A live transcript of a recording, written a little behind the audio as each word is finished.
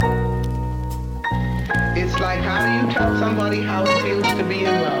like, how do you tell somebody how it feels to be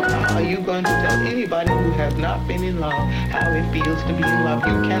in love? How are you going to tell anybody who has not been in love how it feels to be in love?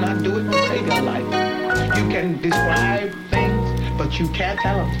 You cannot do it to save your life. You can describe things, but you can't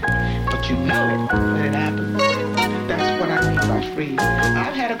tell them. But you know it when it happens. That's what I mean by free.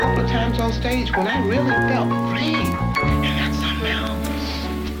 I've had a couple of times on stage when I really felt free. And that's something else.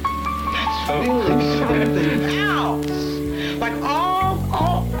 That's really something else. Like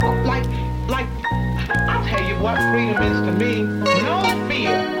I'll tell you what freedom is to me. No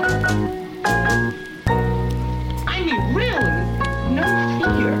fear. I mean, really, no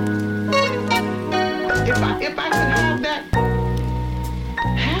fear. If I could have that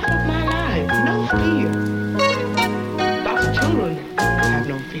half of my life, no fear. Lots of children have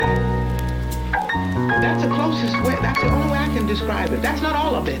no fear. That's the closest way, that's the only way I can describe it. That's not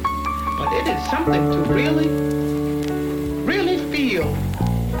all of it, but it is something to really, really feel